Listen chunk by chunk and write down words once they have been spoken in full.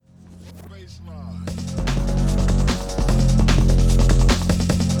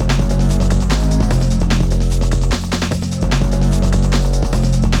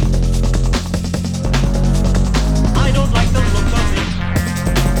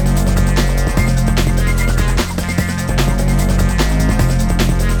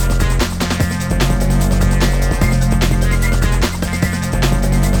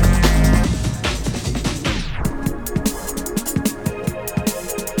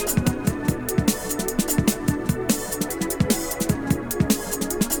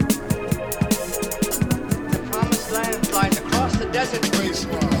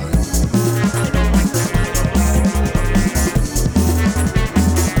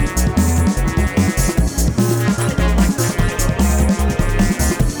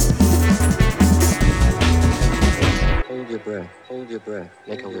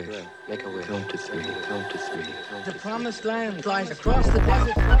Make a wish. Count to three. Count to three. Count to three. The promised land lies across the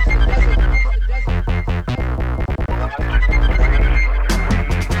desert.